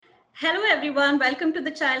Hello, everyone. Welcome to the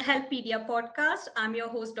Child Healthpedia podcast. I'm your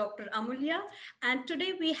host, Dr. Amulya. And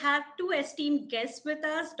today we have two esteemed guests with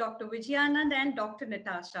us, Dr. Vijayanand and Dr.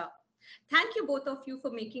 Natasha. Thank you, both of you, for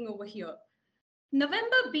making over here.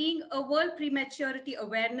 November being a World Prematurity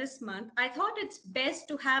Awareness Month, I thought it's best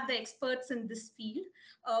to have the experts in this field.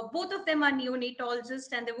 Both of them are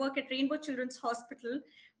neonatologists and they work at Rainbow Children's Hospital,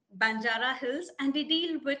 Banjara Hills, and they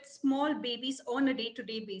deal with small babies on a day to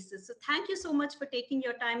day basis. So, thank you so much for taking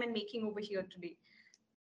your time and making over here today.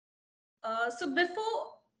 So, before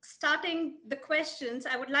starting the questions,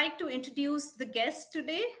 I would like to introduce the guest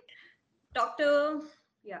today. Dr.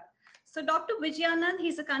 Yeah. So Dr. Vijayanand,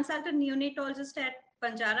 he's a consultant neonatologist at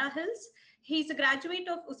Banjara Hills. He's a graduate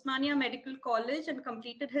of Usmania Medical College and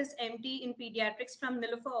completed his MD in pediatrics from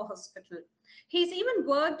Nilofer Hospital. He's even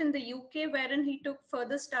worked in the UK, wherein he took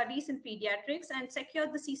further studies in pediatrics and secured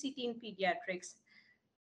the CCT in pediatrics.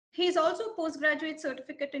 He is also a postgraduate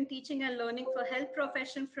certificate in teaching and learning for health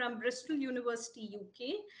profession from Bristol University,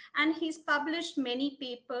 UK. And he's published many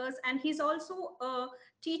papers and he's also a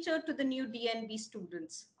teacher to the new DNB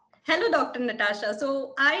students. Hello, Dr. Natasha.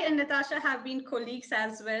 So I and Natasha have been colleagues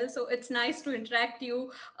as well. So it's nice to interact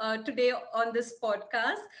you today on this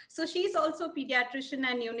podcast. So she's also a pediatrician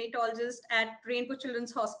and neonatologist at Rainbow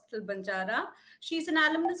Children's Hospital, Banjara. She's an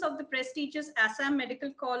alumnus of the prestigious Assam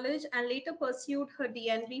Medical College and later pursued her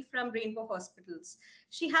DNB from Rainbow Hospitals.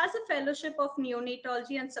 She has a fellowship of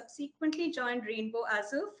neonatology and subsequently joined Rainbow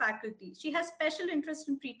as a faculty. She has special interest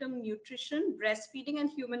in preterm nutrition, breastfeeding,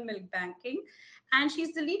 and human milk banking. And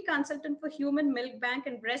she's the lead consultant for Human Milk Bank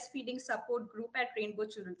and Breastfeeding Support Group at Rainbow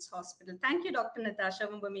Children's Hospital. Thank you, Dr. Natasha,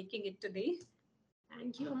 for making it today.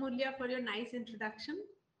 Thank you, Amulya, for your nice introduction.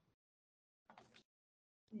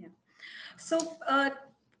 Yeah. So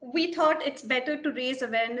we thought it's better to raise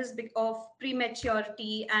awareness of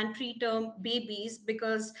prematurity and preterm babies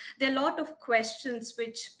because there are a lot of questions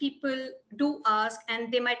which people do ask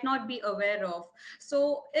and they might not be aware of.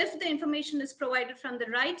 So if the information is provided from the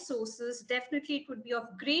right sources, definitely it would be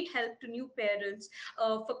of great help to new parents,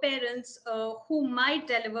 for parents who might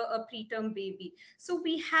deliver a preterm baby. So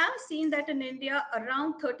we have seen that in India,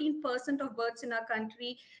 around 13% of births in our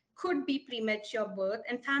country could be premature birth,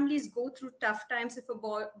 and families go through tough times if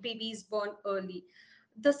a baby is born early.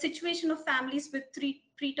 The situation of families with three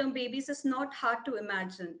preterm babies is not hard to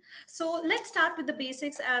imagine. So let's start with the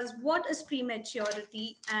basics as what is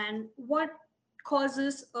prematurity and what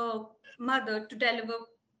causes a mother to deliver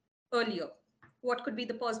earlier. What could be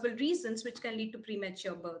the possible reasons which can lead to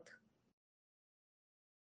premature birth?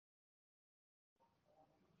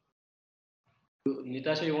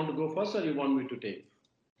 Natasha, you want to go first or you want me to take?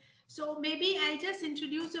 So maybe I'll just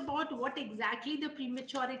introduce about what exactly the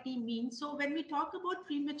prematurity means. So when we talk about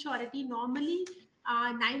prematurity, normally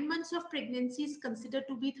 9 months of pregnancy is considered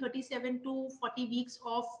to be 37 to 40 weeks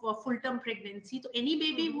of full-term pregnancy. So any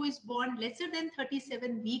baby who is born lesser than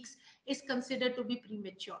 37 weeks is considered to be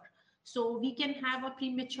premature. So we can have a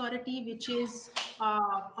prematurity which is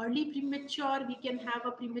early premature. We can have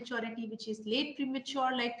a prematurity which is late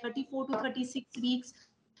premature, like 34 to 36 weeks.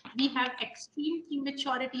 We have extreme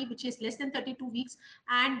prematurity, which is less than 32 weeks,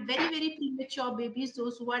 and very, very premature babies,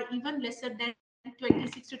 those who are even lesser than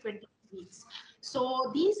 26 to 20 weeks. So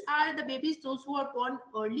these are the babies, those who are born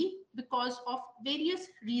early because of various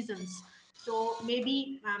reasons. So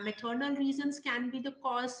maybe maternal reasons can be the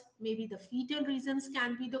cause, maybe the fetal reasons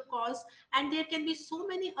can be the cause, and there can be so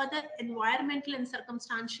many other environmental and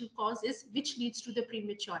circumstantial causes which leads to the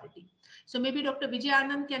prematurity. So maybe Dr.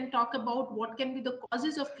 Vijayanand can talk about what can be the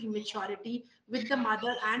causes of prematurity with the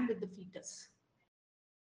mother and with the fetus.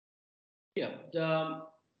 Yeah,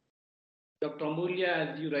 Dr. Amulya,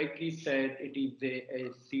 as you rightly said, it is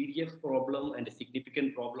a serious problem and a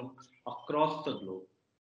significant problem across the globe.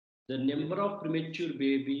 The number of premature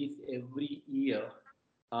babies every year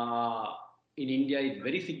uh, in India is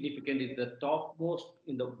very significant. It's the topmost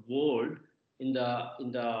in the world in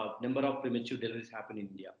the number of premature deliveries happen in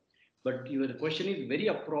India. But your question is very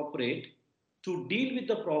appropriate. To deal with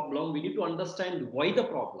the problem, we need to understand why the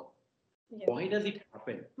problem. Yeah. Why does it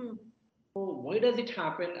happen? So why does it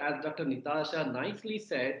happen? As Dr. Nitasha nicely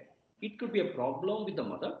said, it could be a problem with the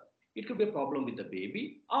mother, it could be a problem with the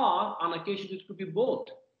baby, or on occasion it could be both.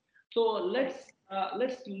 So let's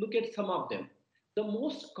look at some of them. The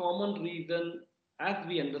most common reason, as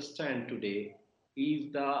we understand today,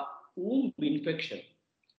 is the womb infection,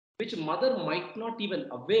 which mother might not even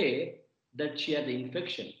aware that she has the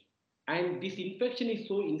infection. And this infection is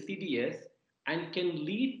so insidious and can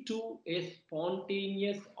lead to a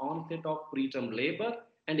spontaneous onset of preterm labor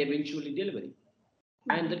and eventually delivery.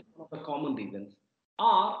 And that's one of the common reasons.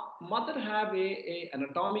 or mother have a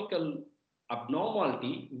anatomical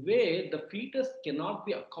abnormality where the fetus cannot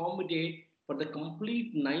be accommodated for the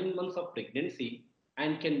complete 9 months of pregnancy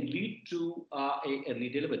and can lead to a early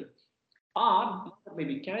delivery. Or mother may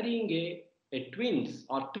be carrying a twins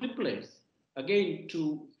or triplets, again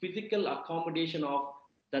to physical accommodation of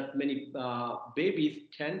that many babies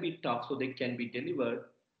can be tough, so they can be delivered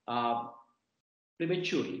uh,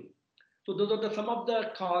 prematurely. So those are the some of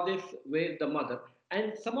the causes where the mother,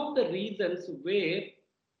 and some of the reasons where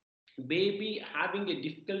baby having a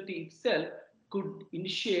difficulty itself could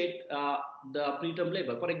initiate the preterm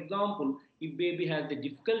labor. For example, if baby has a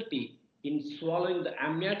difficulty in swallowing the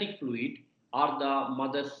amniotic fluid or the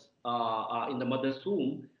mother's in the mother's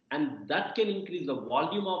womb, and that can increase the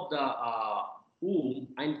volume of the womb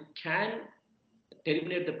and can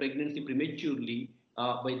terminate the pregnancy prematurely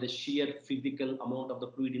by the sheer physical amount of the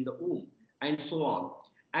fluid in the womb, and so on.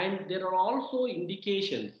 And there are also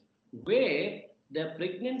indications where the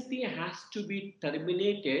pregnancy has to be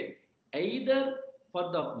terminated either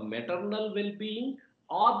for the maternal well being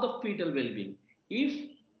or the fetal well being.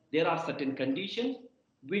 If there are certain conditions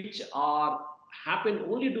which are happen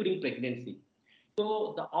only during pregnancy,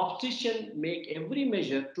 so the obstetrician make every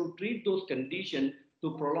measure to treat those conditions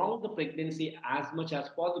to prolong the pregnancy as much as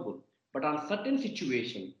possible. But on certain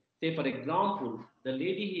situation, say for example, the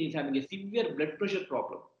lady is having a severe blood pressure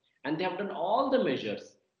problem and they have done all the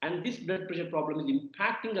measures and this blood pressure problem is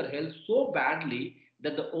impacting her health so badly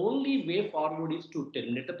that the only way forward is to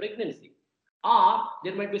terminate the pregnancy. Or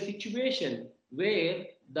there might be a situation where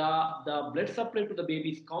the blood supply to the baby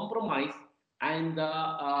is compromised and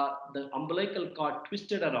the umbilical cord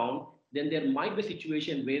twisted around, then there might be a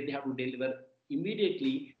situation where they have to deliver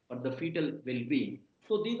immediately for the fetal well-being.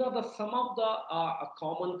 So these are the some of the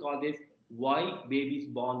common causes why babies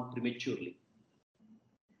born prematurely.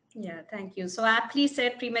 Yeah, thank you. So aptly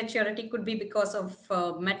said, prematurity could be because of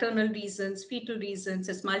maternal reasons, fetal reasons.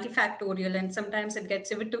 It's multifactorial, and sometimes it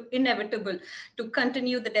gets inevitable to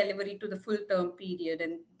continue the delivery to the full term period,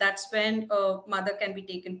 and that's when mother can be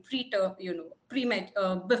taken preterm,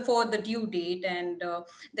 before the due date, and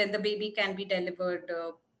then the baby can be delivered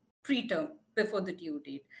preterm before the due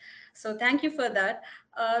date. So thank you for that.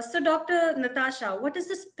 So, Dr. Natasha, what is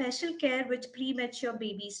the special care which premature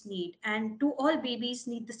babies need? And do all babies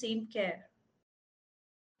need the same care?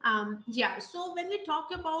 Yeah, so when we talk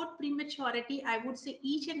about prematurity, I would say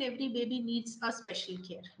each and every baby needs a special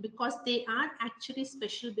care because they are actually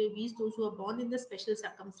special babies, those who are born in the special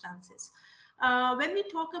circumstances. When we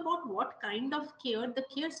talk about what kind of care, the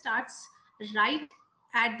care starts right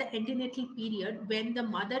at the antenatal period when the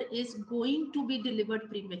mother is going to be delivered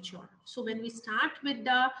premature. So when we start with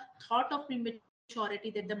the thought of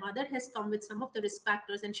prematurity that the mother has come with some of the risk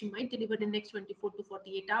factors and she might deliver in next 24 to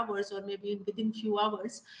 48 hours or maybe within few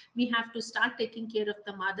hours, we have to start taking care of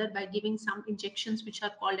the mother by giving some injections which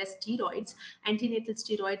are called as steroids, antenatal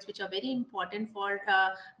steroids, which are very important for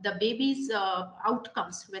the baby's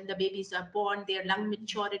outcomes when the babies are born, their lung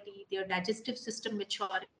maturity, their digestive system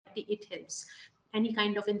maturity. It helps. Any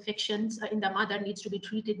kind of infections in the mother needs to be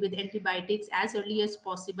treated with antibiotics as early as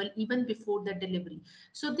possible, even before the delivery.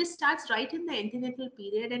 So this starts right in the antenatal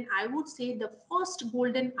period, and I would say the first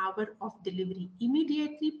golden hour of delivery,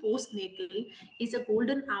 immediately postnatal, is a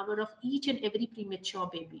golden hour of each and every premature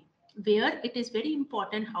baby, where it is very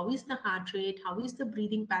important how is the heart rate, how is the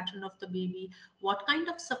breathing pattern of the baby, what kind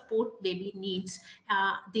of support baby needs.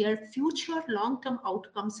 Their future long term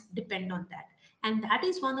outcomes depend on that. And that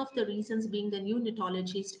is one of the reasons, being the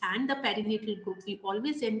neonatologist and the perinatal group, we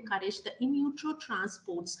always encourage the in utero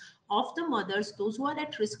transports of the mothers, those who are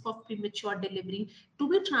at risk of premature delivery, to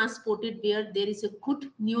be transported where there is a good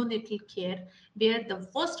neonatal care, where the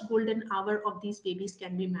first golden hour of these babies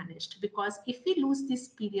can be managed. Because if we lose this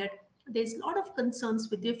period, there's a lot of concerns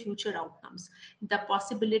with their future outcomes, the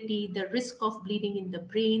possibility, the risk of bleeding in the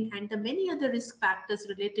brain, and the many other risk factors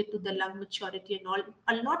related to the lung maturity and all.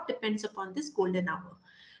 A lot depends upon this golden hour.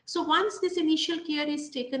 So once this initial care is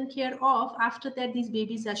taken care of, after that these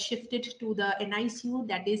babies are shifted to the NICU,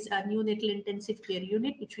 that is a neonatal intensive care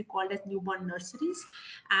unit, which we call as newborn nurseries.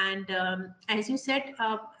 And as you said,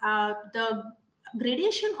 the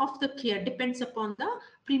gradation of the care depends upon the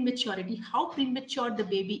prematurity, how premature the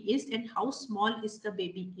baby is and how small is the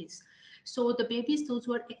baby is. So the babies, those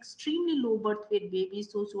who are extremely low birth weight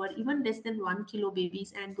babies, those who are even less than 1 kilo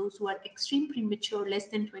babies, and those who are extreme premature, less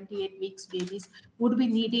than 28 weeks babies, would be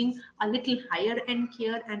needing a little higher end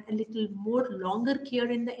care and a little more longer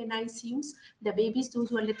care in the NICUs. The babies,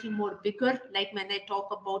 those who are a little more bigger, like when I talk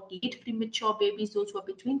about late premature babies, those who are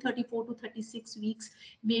between 34 to 36 weeks,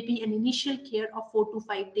 maybe an initial care of 4 to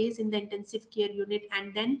 5 days in the intensive care unit,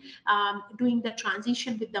 and then doing the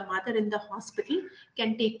transition with the mother in the hospital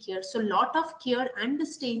can take care. So, lot of care and the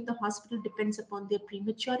stay in the hospital depends upon their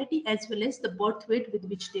prematurity as well as the birth weight with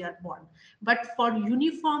which they are born. But for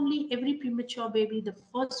uniformly every premature baby, the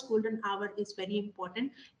first golden hour is very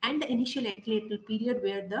important, and the initial antenatal period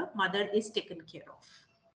where the mother is taken care of.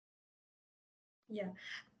 Yeah,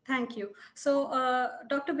 thank you. So,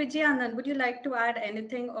 Dr. Vijayanand, would you like to add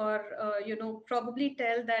anything, or probably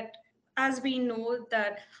tell that, as we know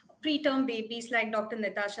that preterm babies, like Dr.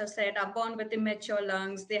 Natasha said, are born with immature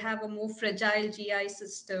lungs. They have a more fragile GI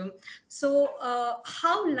system. So,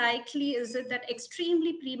 how likely is it that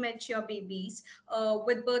extremely premature babies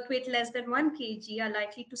with birth weight less than 1 kg are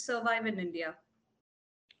likely to survive in India?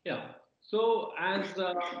 Yeah. So, as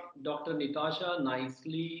Dr. Nitasha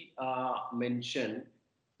nicely mentioned,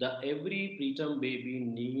 the every preterm baby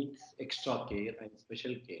needs extra care and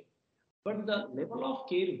special care. But the level of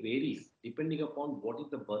care varies depending upon what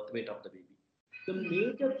is the birth weight of the baby. The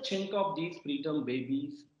major chunk of these preterm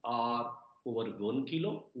babies are over 1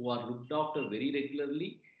 kilo, who are looked after very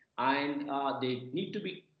regularly, and they need to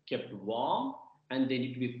be kept warm, and they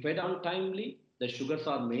need to be fed on timely. The sugars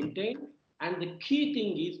are maintained, and the key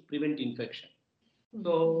thing is prevent infection.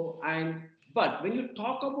 So, and but when you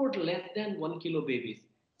talk about less than 1 kilo babies,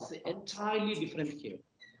 it's entirely different care,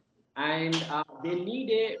 and they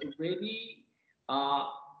need a uh,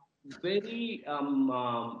 very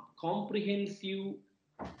comprehensive,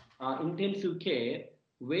 intensive care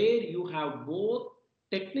where you have both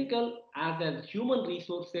technical as well as human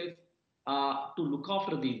resources to look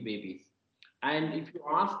after these babies. And if you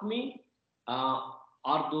ask me, uh,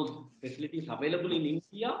 are those facilities available in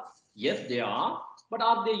India? Yes, they are. But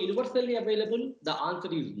are they universally available? The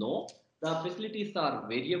answer is no. The facilities are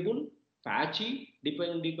variable, patchy,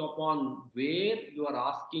 depending upon where you are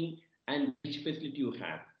asking and which facility you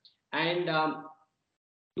have. And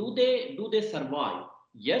do they survive?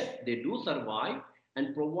 Yes, they do survive,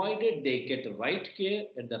 and provided they get the right care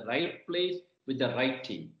at the right place with the right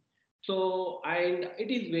team. So, and it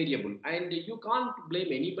is variable, and you can't blame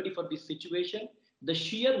anybody for this situation. The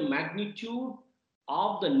sheer magnitude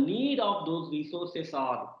of the need of those resources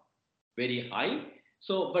are very high.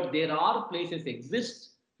 So, but there are places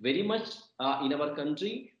exist very much in our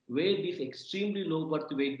country where these extremely low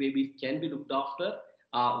birth weight babies can be looked after,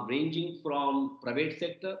 ranging from private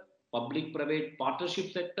sector, public private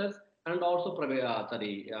partnership sectors, and also private,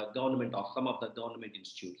 government, or some of the government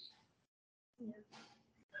institutes.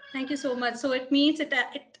 Thank you so much. So it means it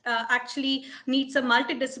actually needs a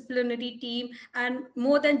multidisciplinary team and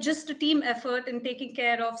more than just a team effort in taking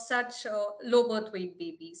care of such low birth weight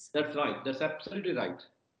babies. That's right. That's absolutely right.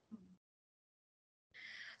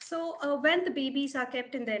 So, when the babies are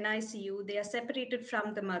kept in the NICU, they are separated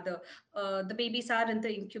from the mother. The babies are in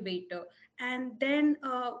the incubator, and then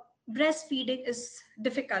breastfeeding is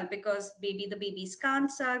difficult because the babies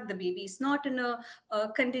can't suck. The baby is not in a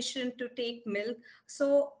condition to take milk.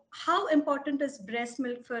 So, how important is breast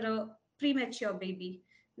milk for a premature baby?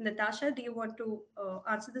 Natasha, do you want to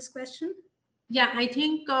answer this question? Yeah, I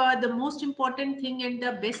think the most important thing and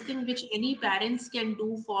the best thing which any parents can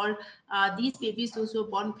do for these babies, those who are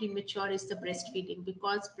born premature, is the breastfeeding,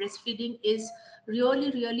 because breastfeeding is really,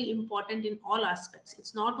 really important in all aspects.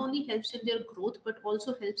 It's not only helps in their growth, but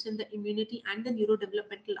also helps in the immunity and the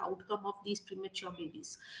neurodevelopmental outcome of these premature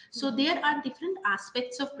babies. So there are different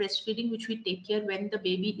aspects of breastfeeding which we take care when the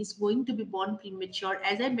baby is going to be born premature.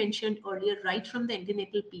 As I mentioned earlier, right from the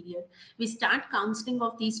antenatal period, we start counseling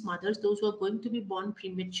of these mothers, those who are going to be born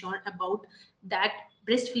premature, about that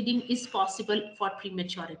breastfeeding is possible for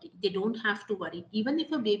prematurity. They don't have to worry. Even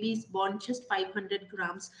if a baby is born just 500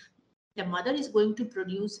 grams, the mother is going to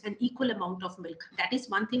produce an equal amount of milk. That is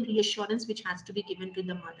one thing, reassurance which has to be given to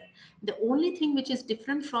the mother. The only thing which is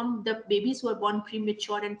different from the babies who are born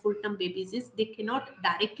premature and full term babies is they cannot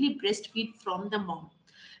directly breastfeed from the mom,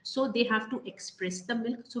 so they have to express the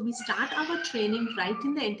milk. So we start our training right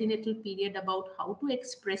in the antenatal period about how to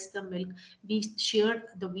express the milk. We share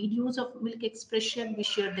the videos of milk expression, we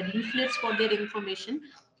share the leaflets for their information,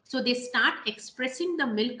 So they start expressing the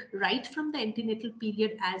milk right from the antenatal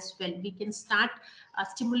period as well. We can start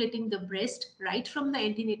stimulating the breast right from the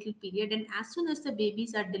antenatal period, and as soon as the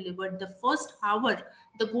babies are delivered, the first hour,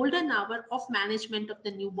 the golden hour of management of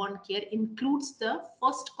the newborn care, includes the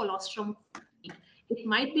first colostrum feeding. It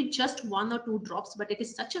might be just 1 or 2 drops, but it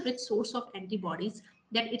is such a rich source of antibodies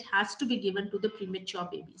that it has to be given to the premature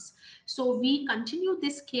babies. So we continue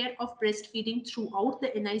this care of breastfeeding throughout the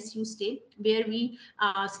NICU stay, where we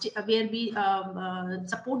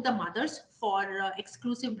support the mothers for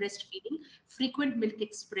exclusive breastfeeding, frequent milk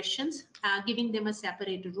expressions, giving them a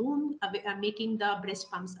separate room, making the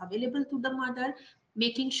breast pumps available to the mother,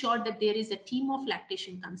 making sure that there is a team of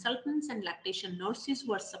lactation consultants and lactation nurses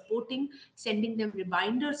who are supporting, sending them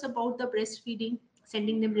reminders about the breastfeeding,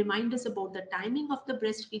 sending them reminders about the timing of the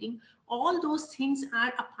breastfeeding. All those things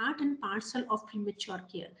are a part and parcel of premature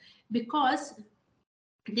care, because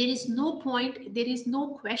there is no point, there is no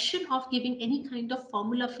question of giving any kind of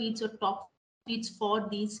formula feeds or top feeds for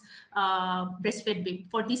these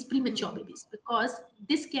for these premature Mhm. babies, because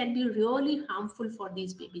this can be really harmful for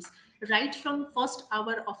these babies. Right from first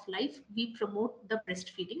hour of life, we promote the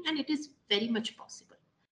breastfeeding, and it is very much possible.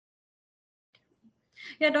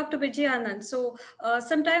 Yeah, Dr. Vijayanand. So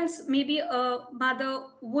sometimes maybe a mother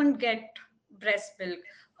wouldn't get breast milk.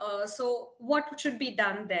 So what should be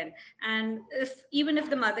done then? And if even if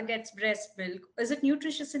the mother gets breast milk, is it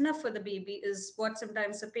nutritious enough for the baby? Is what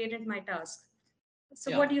sometimes a parent might ask. So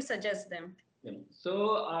Yeah. what do you suggest them? Yeah. So,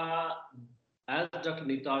 as Dr.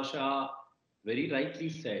 Nitasha very rightly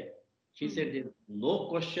said, she said Mhm. there's no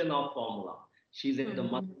question of formula. She said the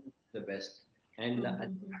mother Mhm. is the best. And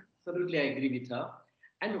Mhm. absolutely I agree with her.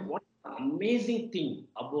 And Mhm. what amazing thing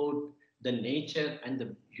about the nature and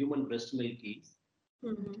the human breast milk is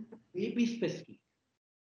Mhm. baby specific.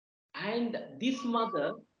 And this mother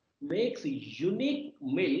makes unique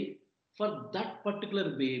milk for that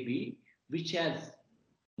particular baby, which has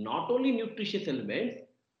not only nutritious elements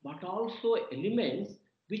but also elements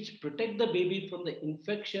which protect the baby from the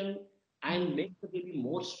infection and make Mhm. the baby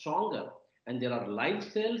more stronger. And there are live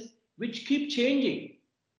cells which keep changing,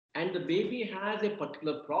 and the baby has a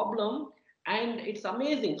particular problem, and it's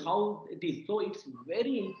amazing how it is. So it's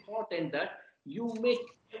very important that you make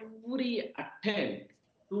every attempt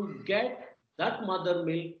to get that mother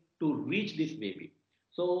milk to reach this baby.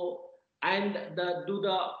 So, and do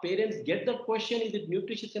the parents get that question, is it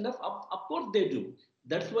nutritious enough? Of course they do.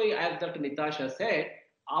 That's why, as Dr. Nitasha said,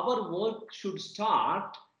 our work should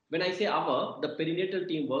start. When I say our, the perinatal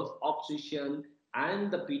team works, obstetrician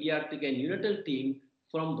and the pediatric and neonatal team,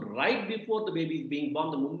 from right before the baby is being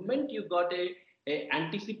born. The moment you got a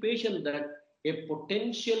anticipation that a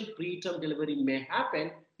potential preterm delivery may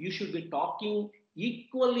happen, you should be talking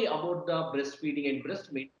equally about the breastfeeding and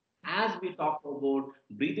breast milk, as we talk about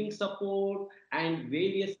breathing support and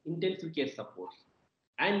various intensive care supports.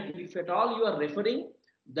 And if at all you are referring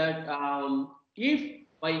that, if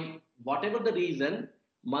by whatever the reason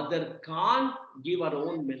mother can't give her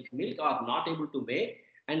own milk or not able to make,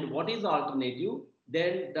 and what is the alternative,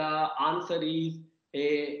 then the answer is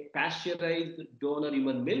a pasteurized donor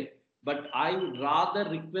human milk. But I rather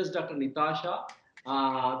request Dr. Nitasha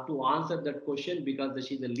to answer that question, because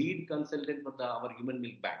she's the lead consultant for our human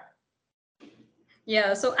milk bank.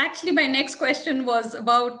 Yeah, so actually, my next question was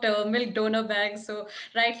about milk donor bags. So,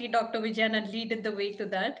 rightly, Dr. Vijayan leaded the way to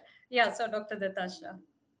that. Yeah, so Dr. Datasha.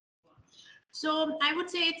 So I would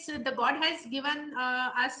say it's the God has given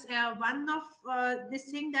us one of this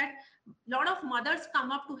thing that a lot of mothers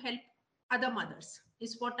come up to help other mothers,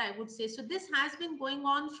 is what I would say. So this has been going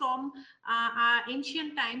on from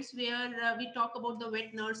ancient times, where we talk about the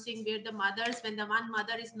wet nursing, where the mothers, when the one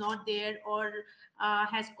mother is not there, or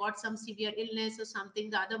has got some severe illness or something,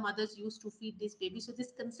 the other mothers used to feed this baby. So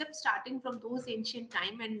this concept starting from those ancient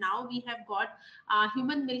time, and now we have got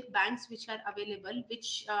human milk banks which are available,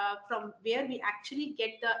 which from where we actually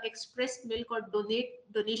get the expressed milk or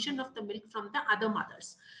donation of the milk from the other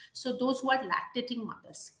mothers. So those who are lactating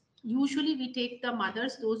mothers, usually we take the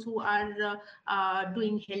mothers, those who are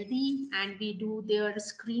doing healthy, and we do their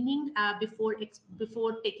screening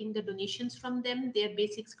before taking the donations from them, their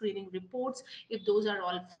basic screening reports. If those are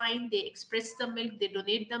all fine, they express the milk, they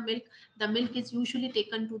donate the milk. The milk is usually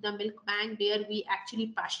taken to the milk bank, where we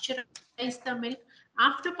actually pasteurize the milk.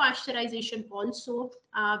 After pasteurization also,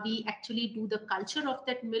 we actually do the culture of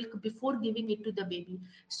that milk before giving it to the baby.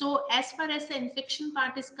 So as far as the infection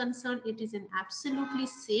part is concerned, it is an absolutely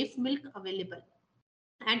safe milk available.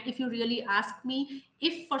 And if you really ask me,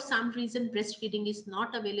 if for some reason breastfeeding is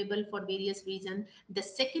not available for various reasons, the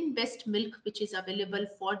second best milk which is available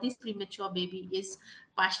for this premature baby is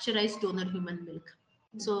pasteurized donor human milk.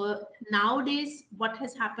 So nowadays, what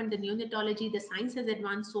has happened in neonatology, the science has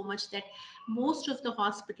advanced so much that most of the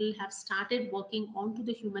hospital have started working onto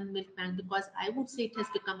the human milk bank, because I would say it has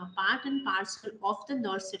become a part and parcel of the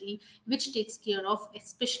nursery, which takes care of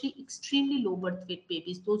especially extremely low birth weight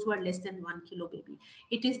babies, those who are less than 1 kilo baby.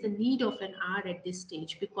 It is the need of an hour at this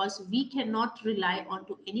stage, because we cannot rely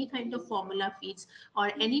onto any kind of formula feeds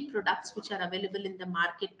or any products which are available in the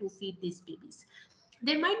market to feed these babies.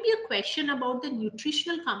 There might be a question about the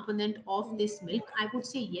nutritional component of this milk. I would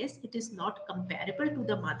say yes, it is not comparable to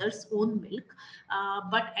the mother's own milk,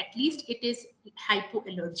 but at least it is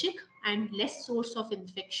hypoallergic and less source of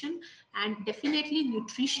infection, and definitely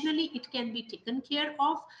nutritionally it can be taken care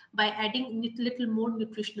of by adding little more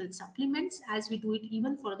nutritional supplements, as we do it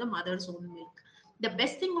even for the mother's own milk. The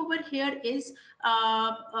best thing over here is,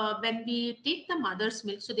 when we take the mother's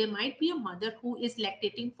milk, so there might be a mother who is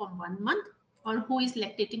lactating from 1 month, or who is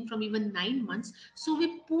lactating from even 9 months. So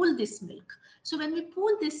we pool this milk. So when we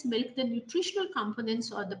pool this milk, the nutritional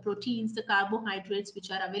components or the proteins, the carbohydrates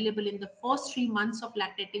which are available in the first 3 months of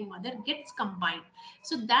lactating mother gets combined.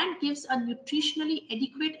 So that gives a nutritionally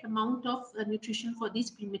adequate amount of nutrition for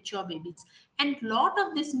these premature babies. And lot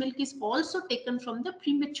of this milk is also taken from the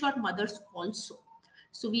premature mothers also.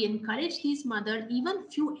 So we encourage these mothers, even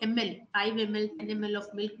few ml, 5 ml, 10 ml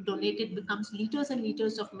of milk donated becomes liters and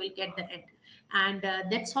liters of milk at the end. And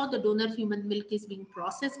that's how the donor human milk is being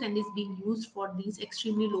processed and is being used for these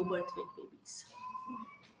extremely low birth weight babies.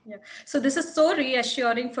 Yeah. So this is so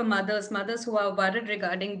reassuring for mothers who are worried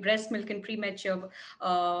regarding breast milk in premature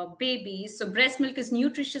babies. So breast milk is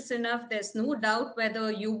nutritious enough. There's no doubt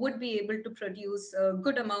whether you would be able to produce a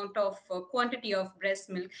good amount of quantity of breast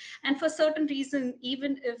milk. And for certain reason,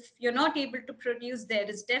 even if you're not able to produce, there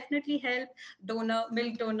is definitely help.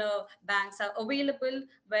 Milk donor banks are available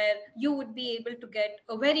where you would be able to get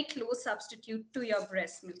a very close substitute to your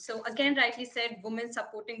breast milk. So again, rightly said, women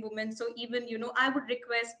supporting women. So even, I would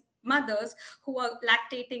request mothers who are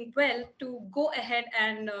lactating well to go ahead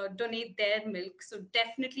and donate their milk. So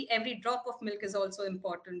definitely every drop of milk is also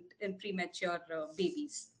important in premature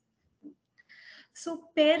babies. So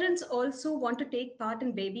parents also want to take part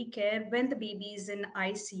in baby care when the baby is in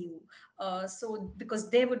ICU. So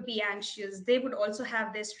because they would be anxious, they would also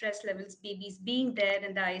have their stress levels, babies being there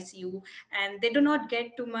in the ICU, and they do not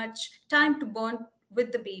get too much time to bond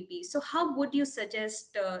with the baby. So how would you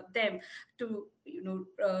suggest them to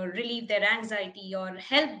relieve their anxiety or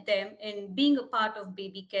help them in being a part of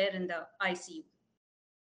baby care in the ICU?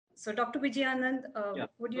 So Dr. Vijayanand, Yeah.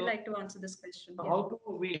 would you So, like to answer this question? Yeah. how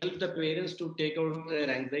do we help the parents to take out their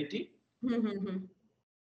anxiety? Mm-hmm.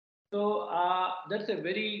 So that's a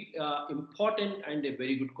very important and a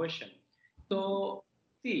very good question. So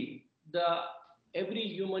see, the every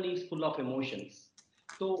human is full of emotions.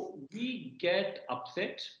 So we get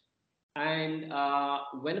upset, and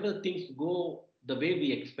whenever things go the way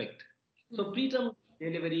we expect. So preterm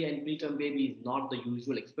delivery and preterm baby is not the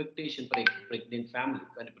usual expectation for a pregnant family,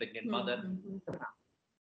 for a pregnant mother. Mm-hmm.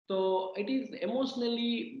 So it is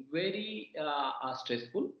emotionally very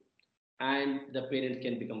stressful, and the parents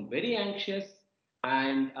can become very anxious.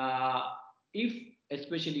 And if,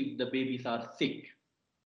 especially if the babies are sick,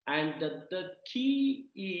 and the key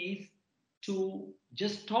is to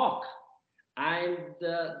just talk. And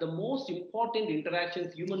the most important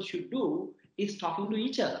interactions humans should do is talking to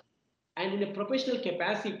each other. And in a professional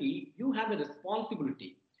capacity, you have a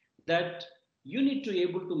responsibility that you need to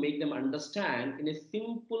able to make them understand in a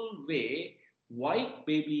simple way why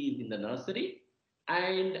baby is in the nursery,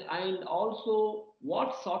 and also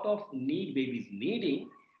what sort of need baby is needing,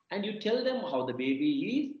 and you tell them how the baby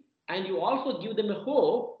is, and you also give them a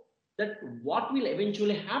hope that what will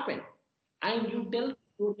eventually happen, and you tell the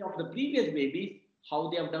story of the previous babies how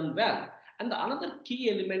they have done well. And the another key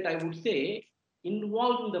element I would say,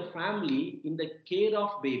 involving the family in the care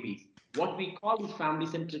of babies, what we call is family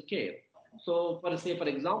centered care. So for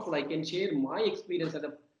example, I can share my experience as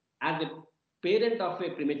a parent of a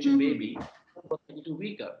premature Mm-hmm. baby who was 32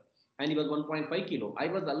 weeker, and he was 1.5 kilo. I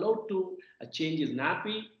was allowed to change his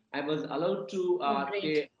nappy. I was allowed to Oh,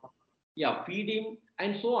 great. yeah, feed him,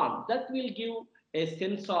 and so on. That will give a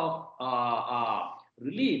sense of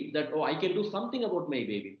relief that, oh, I can do something about my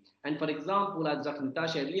baby. And for example, as Dr.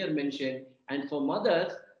 Natasha earlier mentioned, and for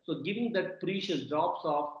mothers, so giving that precious drops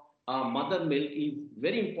of mother milk is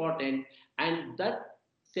very important, and that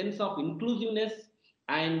sense of inclusiveness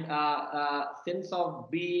and sense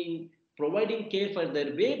of being providing care for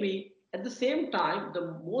their baby. At the same time,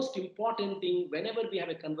 the most important thing whenever we have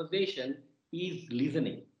a conversation is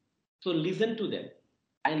listening. So listen to them,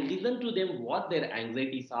 and listen to them what their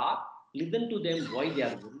anxieties are, listen to them why they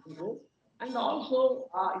are vulnerable, And also,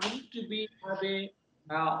 you need to be have a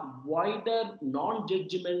wider,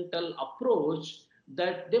 non-judgmental approach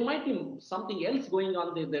that there might be something else going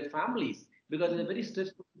on in their families because it's a very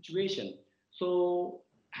stressful situation. So,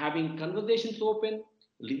 having conversations open,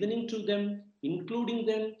 listening to them, including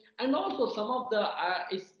them, and also some of the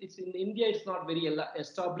it's in India, it's not very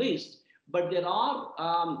established, but there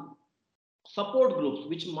are support groups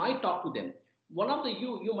which might talk to them. One of the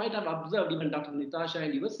you might have observed, even Dr. Nitasha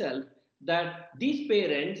and yourself, that these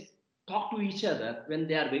parents talk to each other when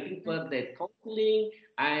they are waiting for their counseling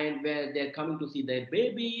and where they're coming to see their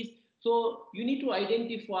babies. So you need to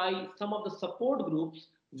identify some of the support groups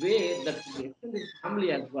where that could be extended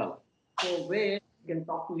family as well. So where you can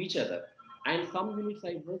talk to each other. And some units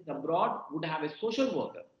I worked abroad would have a social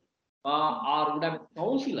worker or would have a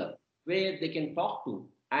counselor where they can talk to.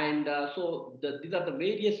 And these are the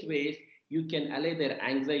various ways you can allay their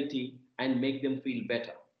anxiety and make them feel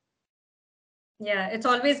better. Yeah, it's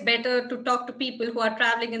always better to talk to people who are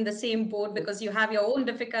traveling in the same boat because you have your own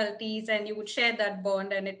difficulties and you would share that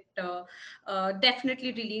bond, and it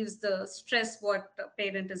definitely relieves the stress what a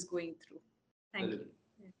parent is going through. Thank you.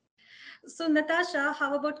 Absolutely. So, Natasha,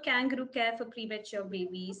 how about kangaroo care for premature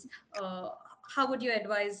babies? How would you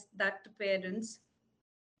advise that to parents?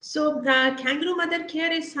 So, kangaroo mother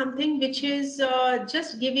care is something which is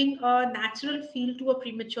just giving a natural feel to a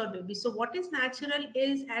premature baby. So, what is natural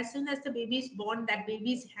is as soon as the baby is born, that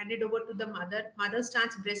baby is handed over to the mother. Mother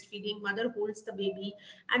starts breastfeeding, mother holds the baby,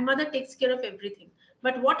 and mother takes care of everything.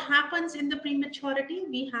 But what happens in the prematurity?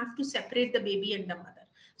 We have to separate the baby and the mother.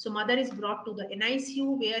 So, mother is brought to the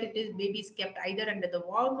NICU where it is baby is kept either under the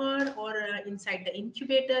warmer or inside the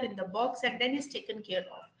incubator in the box, and then is taken care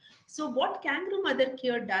of. So, what kangaroo mother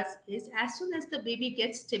care does is as soon as the baby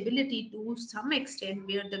gets stability to some extent,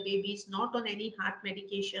 where the baby is not on any heart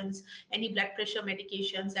medications, any blood pressure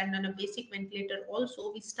medications, and on a basic ventilator,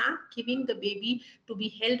 also, we start giving the baby to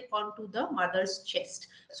be held onto the mother's chest.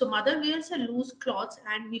 So, mother wears a loose cloth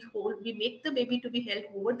and we make the baby to be held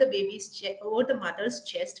over the baby's chest, over the mother's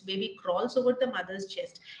chest. Baby crawls over the mother's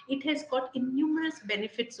chest. It has got innumerous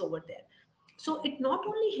benefits over there. So it not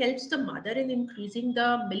only helps the mother in increasing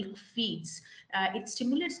the milk feeds, it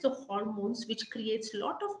stimulates the hormones, which creates a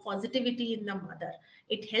lot of positivity in the mother.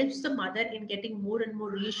 It helps the mother in getting more and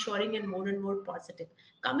more reassuring and more positive.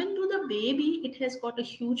 Coming to the baby, it has got a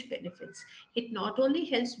huge benefits. It not only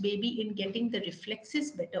helps baby in getting the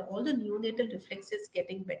reflexes better, all the neonatal reflexes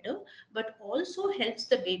getting better, but also helps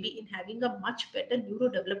the baby in having a much better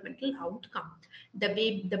neurodevelopmental outcome. The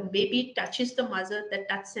baby touches the mother, the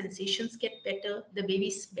touch sensations get better. The baby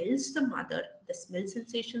smells the mother, the smell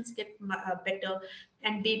sensations get better.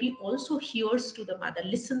 And baby also hears to the mother,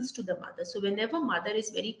 listens to the mother. So whenever mother is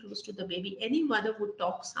very close to the baby, any mother would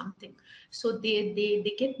talk something. So they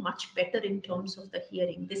get much better in terms of the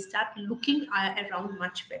hearing. They start looking around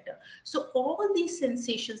much better. So all these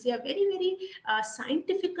sensations, they are very very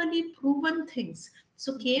scientifically proven things.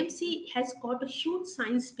 So KMC has got a huge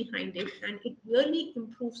science behind it, and it really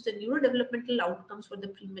improves the neurodevelopmental outcomes for the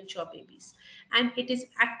premature babies. And it is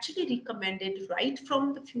actually recommended right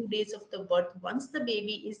from the few days of the birth. Once the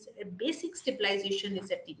baby is a basic stabilization is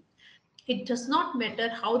attained, it does not matter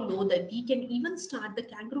how low that we can even start the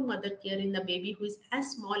kangaroo mother care in the baby who is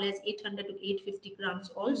as small as 800 to 850 grams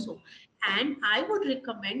also. And I would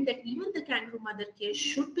recommend that even the kangaroo mother care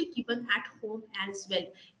should be given at home as well.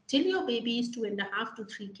 Till your baby is 2.5 to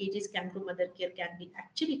 3 kgs, kangaroo mother care can be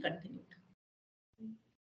actually continued.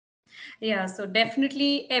 Yeah, so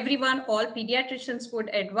definitely everyone, all pediatricians would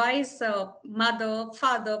advise mother,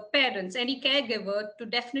 father, parents, any caregiver to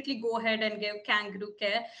definitely go ahead and give kangaroo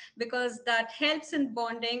care because that helps in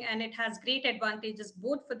bonding and it has great advantages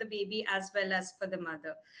both for the baby as well as for the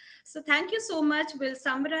mother. So thank you so much. We'll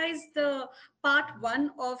summarize the part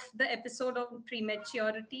one of the episode on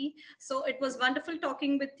prematurity. So it was wonderful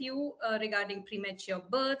talking with you regarding premature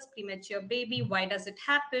births, premature baby, why does it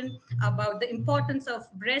happen, about the importance of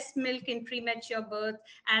breast milk in premature birth,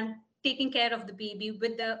 and taking care of the baby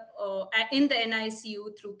with the in the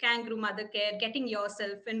NICU through kangaroo mother care, getting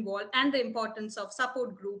yourself involved, and the importance of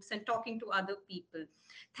support groups and talking to other people.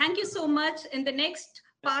 Thank you so much. In the next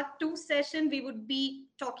part two session, we would be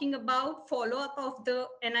talking about follow up of the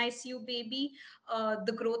NICU baby,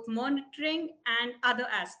 the growth monitoring, and other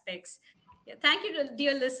aspects. Yeah, thank you,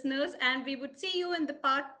 dear listeners, and we would see you in the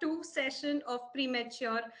part two session of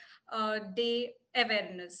premature day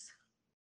awareness.